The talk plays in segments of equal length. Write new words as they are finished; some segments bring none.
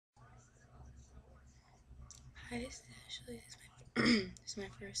Hi, this is my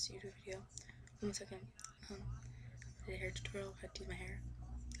first YouTube video. 1 second. I did a hair tutorial how to do my hair.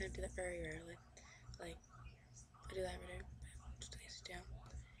 I do that very rarely. Like, I do that every day, but just lays it down.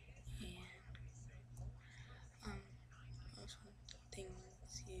 And also things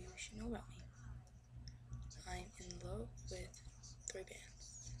you should know about me. I'm in love with 3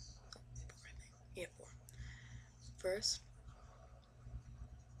 bands. 4, I think. Yeah, 4. First,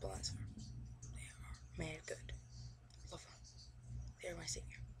 Blind. They are mad good. Love them. They are my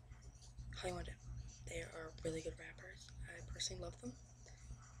savior. Hollywood. They are really good rappers. I personally love them.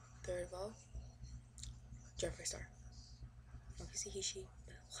 Third of all, Jeffree Star. No, he's a he, she,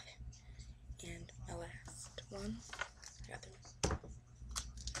 but I love him. And my last one, I got the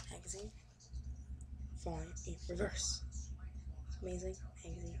magazine, Falling in Reverse. Amazing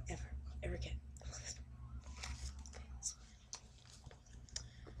magazine ever get.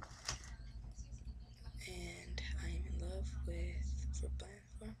 And I am in love with, for Blind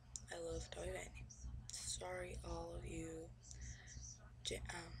 4, I love Dolly Vandy. Sorry, all of you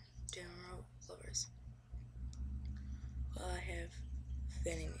general lovers. Well, I have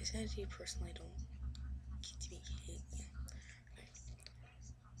vending insanity. Personally, don't get to be hate.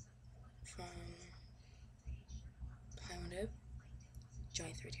 From Vidoe,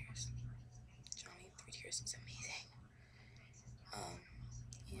 Johnny 3 Tears. Johnny 3 Tears is amazing.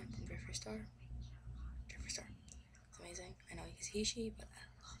 And from Jeffree Star. It's amazing. I know he's he, she, but I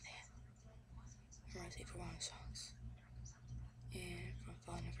love him. I'm gonna say for one of the songs. And from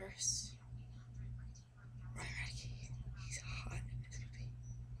Falling in Verse, Ryan Radke. He's hot as could be.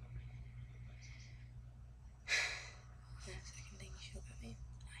 The second thing you should know about me,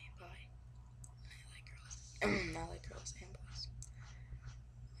 I am bi. I like girls. I like girls and boys.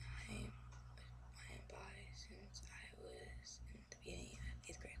 I am bi since I was in the beginning of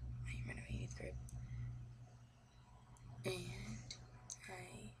 8th grade. I am right now in 8th grade. And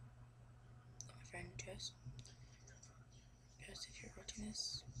I love my friend Jess. Jess, if you're watching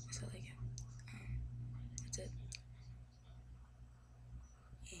this, I said like it. That's it.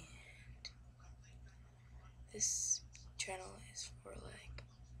 And this channel is for like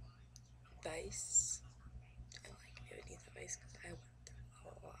advice. And like if it needs advice, because I went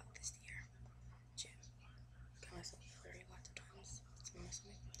through a lot this year. Gym. Got myself flirting lots of times. It's in my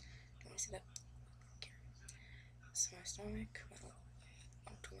stomach. Don't want to see that. Okay. So my stomach,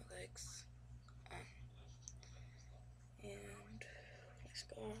 onto my legs. And my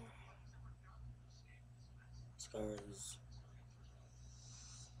scar. Scars.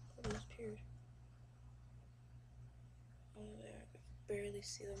 Disappeared. Over there. I could barely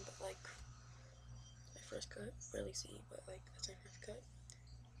see them, but like my first cut. Barely see, but like that's my first cut.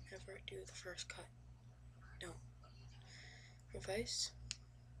 Never do the first cut. No. Advice.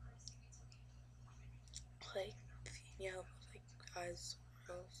 Like if you need help with like eyes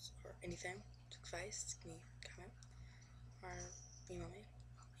or else or anything, advice, can you comment or email me.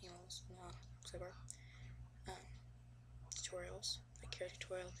 Emails, whatever. Tutorials, like hair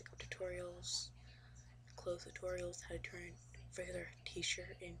tutorials, makeup tutorials, clothes tutorials, how to turn a regular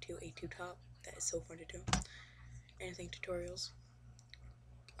t-shirt into a tube top. That is so fun to do. Anything tutorials.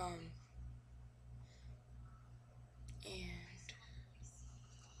 And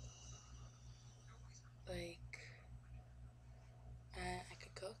like I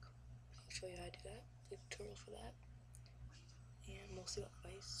could cook. I'll show you how to do that. The tutorial for that. And mostly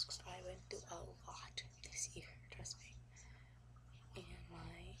advice, because I went through a lot this year, trust me. And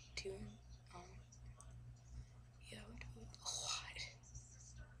my tune, yeah, I went through a lot.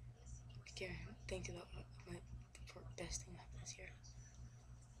 I can't think about my best thing that happened this year.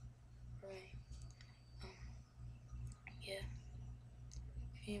 Right. Yeah.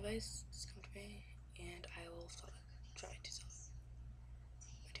 If you need advice, just come to me, and I will try to solve it.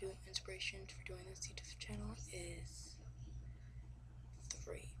 My 2 inspirations for doing this YouTube channel is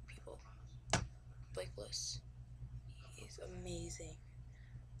 3 people. Blake Bliss. He's amazing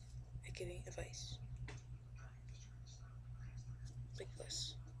at giving advice. Blake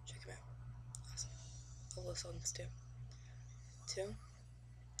Bliss. Check him out. Awesome. All those songs too. 2.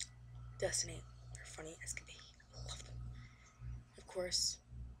 Destiny. They're funny as can be. I love them. Of course,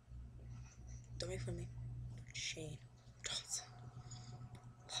 don't make fun of me. Shane Johnson.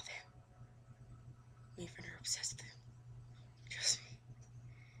 Love him. Me and friend are obsessed with him. Trust me.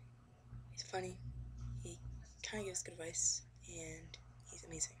 He's funny. He kind of gives good advice, and he's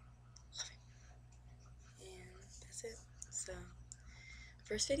amazing. Love him. And that's it. So,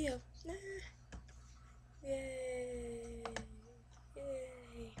 first video. Yay!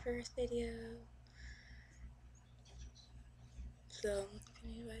 Yay! First video. So, if you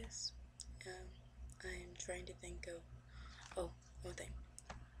need advice, I'm trying to think of, oh, one thing.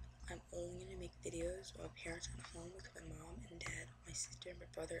 I'm only going to make videos while my parents are at home because my mom and dad, my sister, my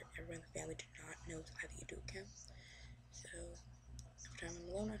brother, and everyone in the family do not know that I have a YouTube account. So, every time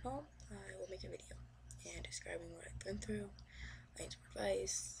I'm alone at home, I will make a video and describing what I've been through, my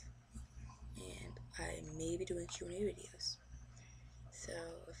advice, and I may be doing Q&A videos. So,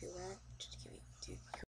 if you want, just give me